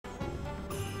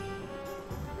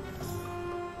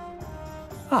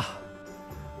Ah,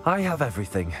 I have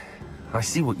everything. I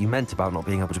see what you meant about not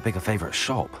being able to pick a favorite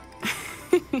shop.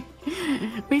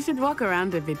 We should walk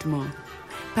around a bit more.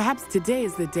 Perhaps today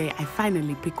is the day I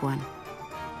finally pick one.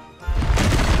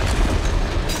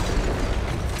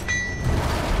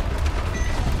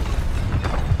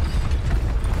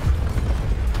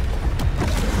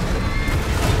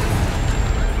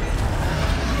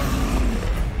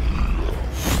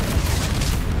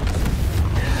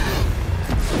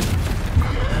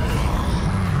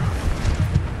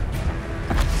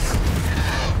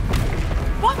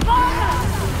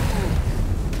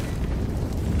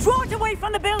 Draw it away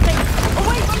from the building!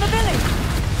 Away from the village!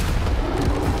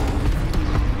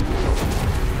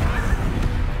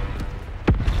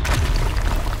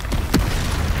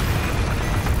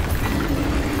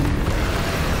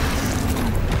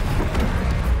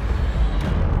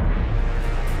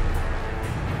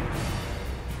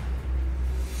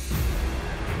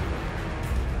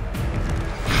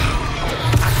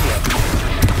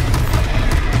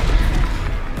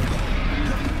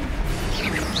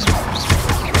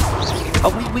 Are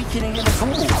we weakening him at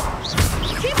all?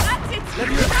 Keep at it! Let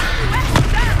me...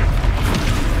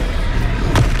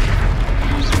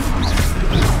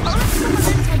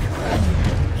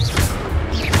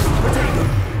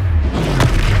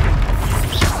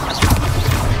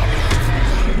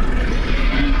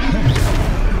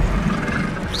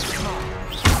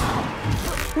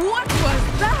 What was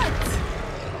that?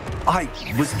 I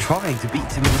was trying to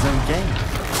beat him in his own game.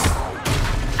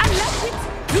 And let it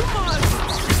do more!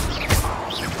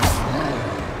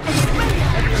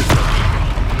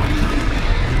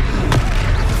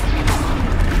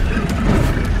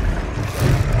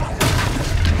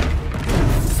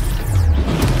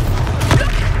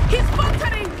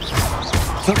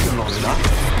 Took him long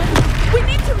enough. We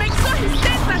need to make sure he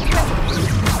stays that way.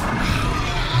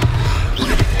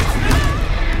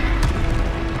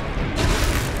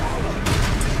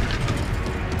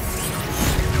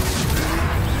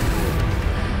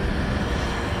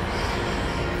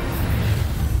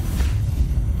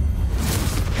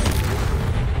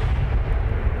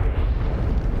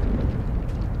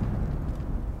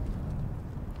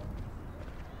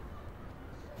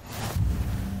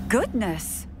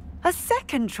 Goodness! A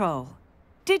second troll!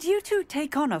 Did you two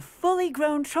take on a fully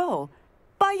grown troll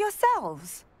by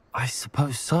yourselves? I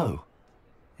suppose so.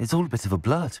 It's all a bit of a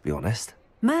blur, to be honest.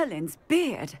 Merlin's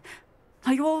beard.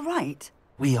 Are you all right?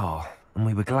 We are, and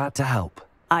we were glad to help.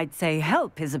 I'd say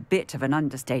help is a bit of an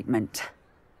understatement.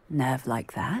 Nerve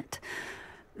like that.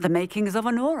 The makings of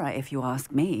an aura, if you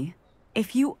ask me.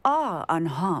 If you are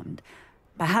unharmed,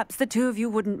 perhaps the two of you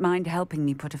wouldn't mind helping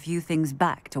me put a few things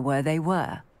back to where they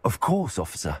were. Of course,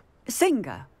 officer.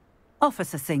 Singer.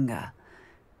 Officer Singer.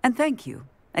 And thank you,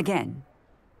 again.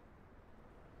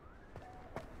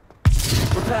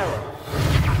 Repairer.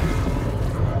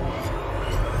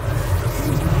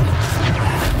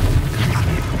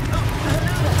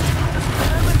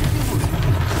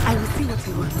 I will see what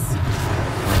he wants.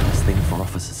 This thing for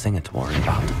Officer Singer to worry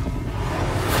about.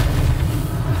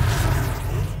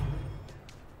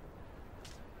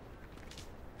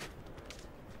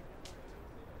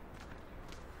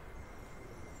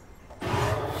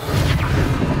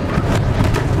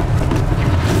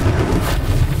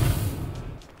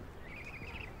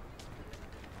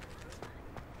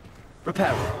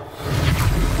 Repairer.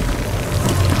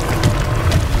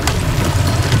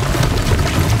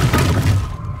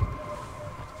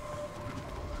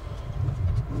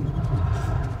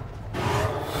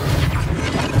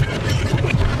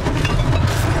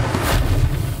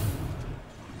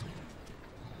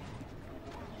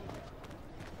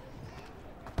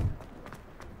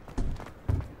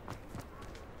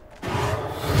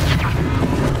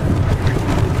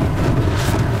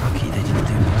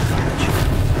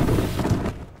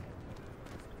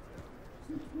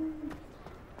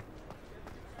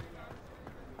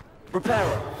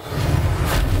 Repairer.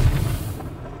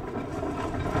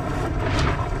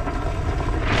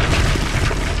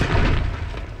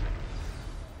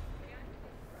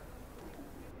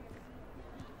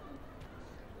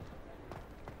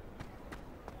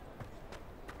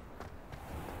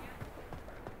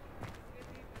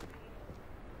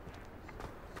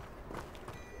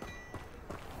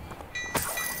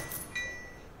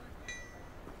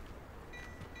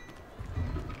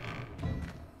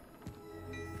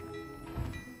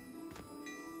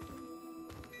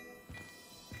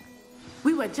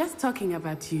 We were just talking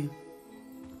about you.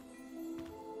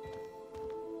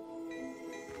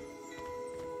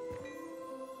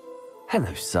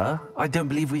 Hello, sir. I don't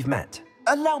believe we've met.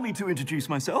 Allow me to introduce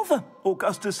myself,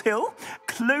 Augustus Hill,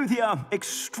 clothier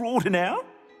extraordinaire.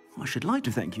 I should like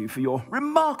to thank you for your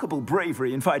remarkable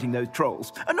bravery in fighting those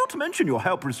trolls, and not to mention your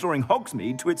help restoring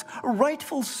Hogsmeade to its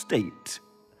rightful state.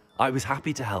 I was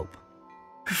happy to help.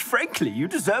 Frankly, you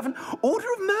deserve an Order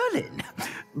of Merlin.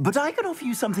 But I can offer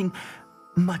you something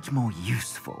much more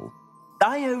useful.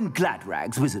 I own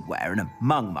Gladrag's wizardware, and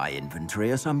among my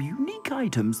inventory are some unique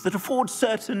items that afford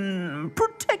certain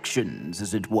protections,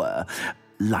 as it were.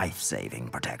 Life-saving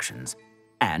protections.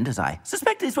 And as I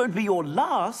suspect this won't be your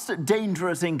last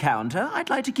dangerous encounter,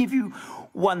 I'd like to give you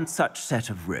one such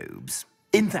set of robes,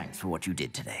 in thanks for what you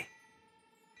did today.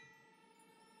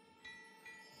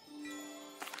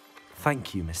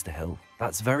 Thank you, Mr. Hill.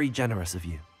 That's very generous of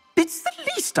you. It's the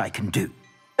least I can do.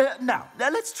 Now,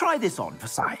 let's try this on for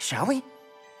size, shall we?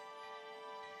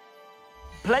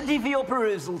 Plenty for your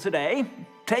perusal today.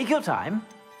 Take your time.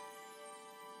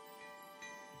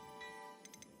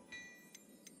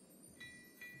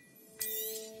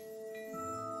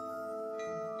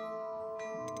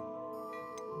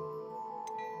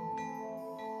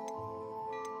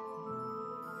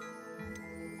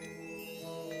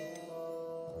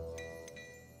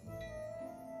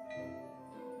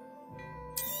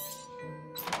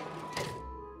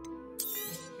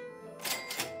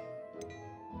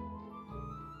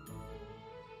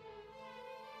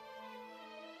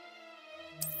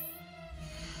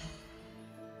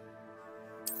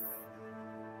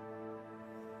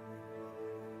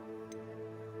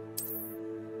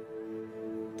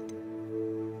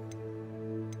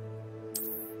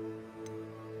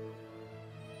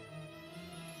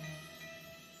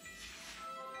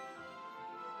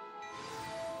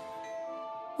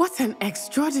 What an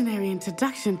extraordinary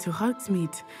introduction to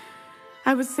Hogsmeade.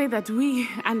 I would say that we,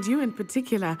 and you in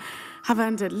particular, have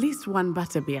earned at least one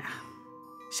butterbeer.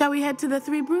 Shall we head to the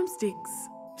Three Broomsticks?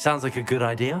 Sounds like a good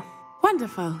idea.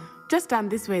 Wonderful. Just down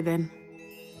this way then.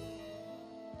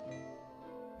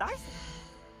 Nice.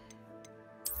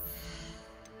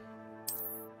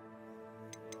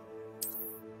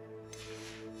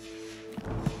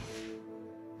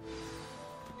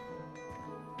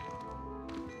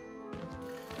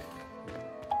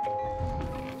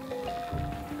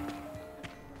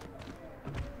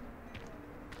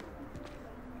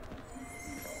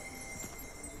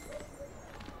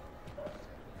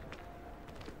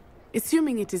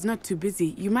 Assuming it is not too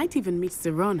busy, you might even meet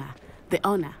Serona, the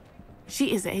owner.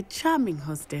 She is a charming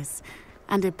hostess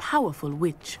and a powerful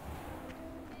witch.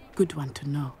 Good one to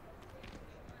know.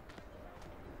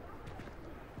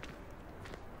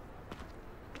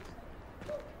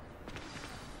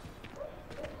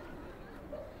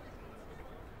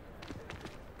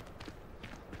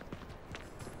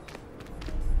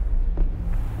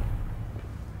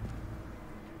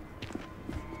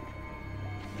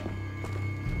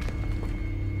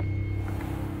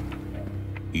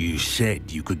 You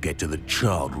said you could get to the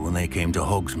child when they came to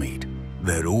Hogsmeade.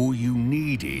 That all you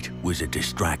needed was a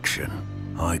distraction.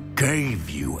 I gave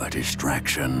you a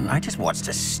distraction. I just watched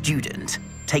a student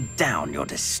take down your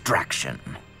distraction.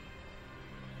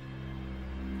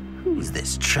 Who's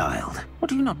this child?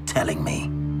 What are you not telling me?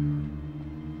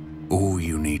 All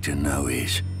you need to know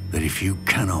is that if you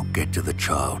cannot get to the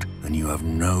child, then you have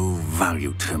no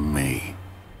value to me.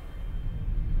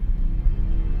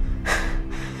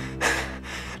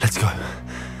 Let's go.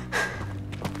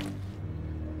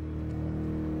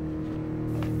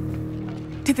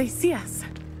 Did they see us?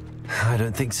 I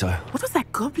don't think so. What was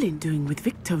that goblin doing with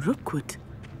Victor Rookwood?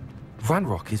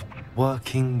 Ranrock is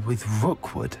working with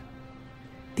Rookwood.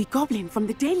 The goblin from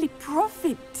the Daily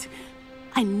Prophet.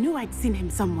 I knew I'd seen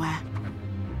him somewhere.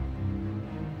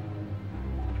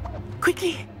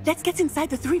 Quickly, let's get inside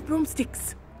the Three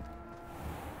Broomsticks.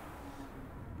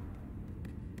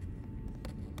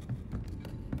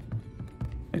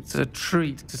 It's a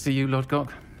treat to see you,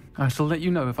 Lodgok. I shall let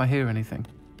you know if I hear anything.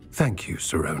 Thank you,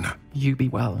 Serona. You be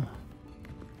well.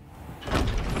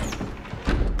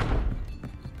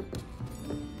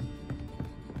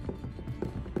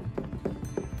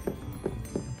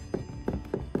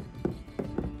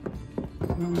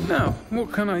 Now,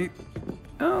 what can I...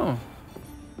 Oh,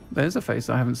 there's a face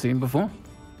I haven't seen before.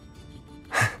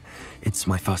 It's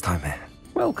my first time here.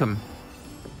 Welcome.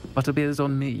 Butterbeer's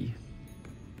on me.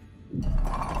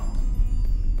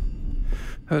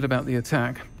 Heard about the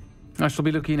attack. I shall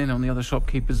be looking in on the other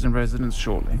shopkeepers and residents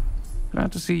shortly.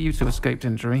 Glad to see you two escaped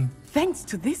injury. Thanks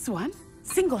to this one,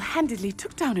 single-handedly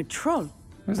took down a troll.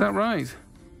 Is that right?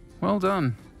 Well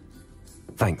done.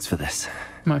 Thanks for this.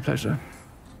 My pleasure.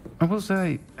 I will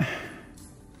say,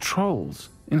 trolls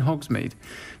in Hogsmeade.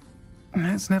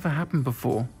 That's never happened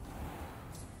before.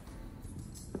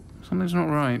 Something's not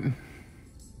right.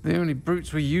 The only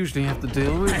brutes we usually have to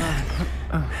deal with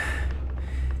are...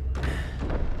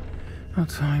 How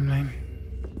timely.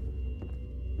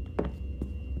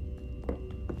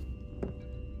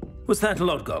 Was that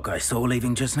Lodgok I saw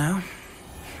leaving just now?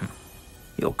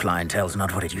 Your clientele's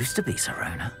not what it used to be,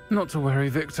 Serona. Not to worry,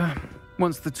 Victor.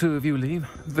 Once the two of you leave,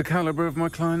 the caliber of my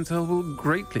clientele will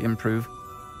greatly improve.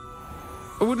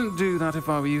 I wouldn't do that if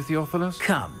I were you, Theophilus.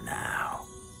 Come now.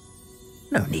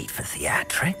 No need for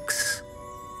theatrics.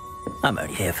 I'm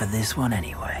only here for this one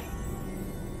anyway.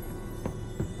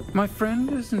 My friend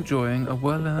is enjoying a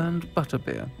well-earned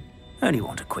butterbeer. Only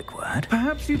want a quick word.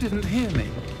 Perhaps you didn't hear me.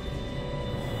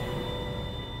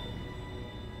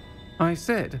 I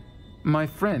said, my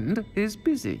friend is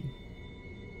busy.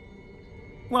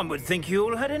 One would think you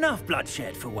all had enough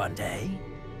bloodshed for one day.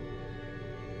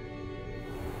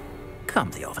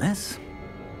 Come, Theophilus.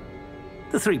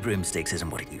 The Three Broomsticks isn't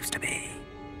what it used to be.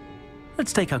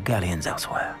 Let's take our galleons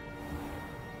elsewhere.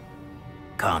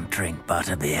 Can't drink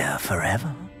butterbeer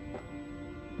forever.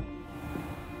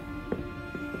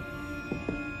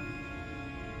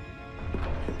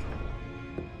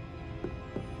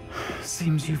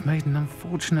 Seems you've made an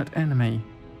unfortunate enemy.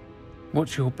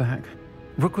 Watch your back.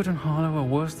 Rookwood and Harlow are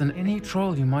worse than any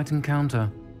troll you might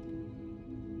encounter.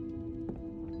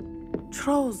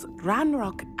 Trolls,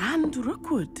 Ranrock, and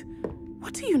Rookwood.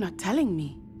 What are you not telling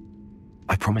me?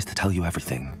 I promised to tell you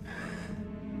everything,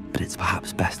 but it's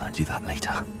perhaps best I do that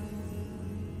later.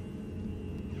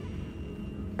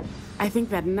 I think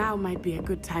that now might be a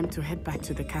good time to head back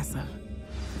to the castle.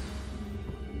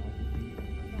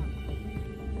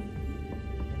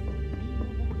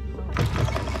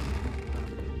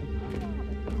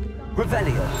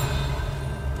 Revelio.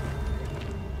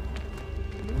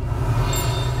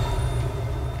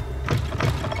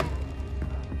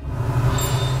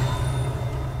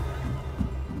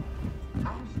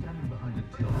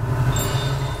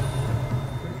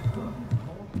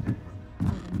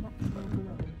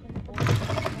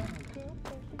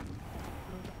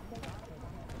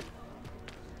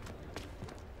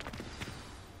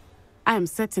 I am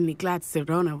certainly glad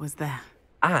Serona was there.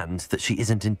 And that she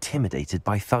isn't intimidated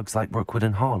by thugs like Rookwood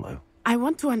and Harlow. I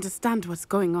want to understand what's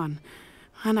going on,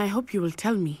 and I hope you will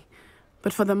tell me.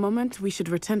 But for the moment, we should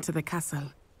return to the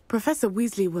castle. Professor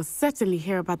Weasley will certainly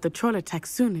hear about the troll attack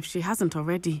soon if she hasn't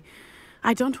already.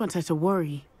 I don't want her to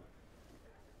worry.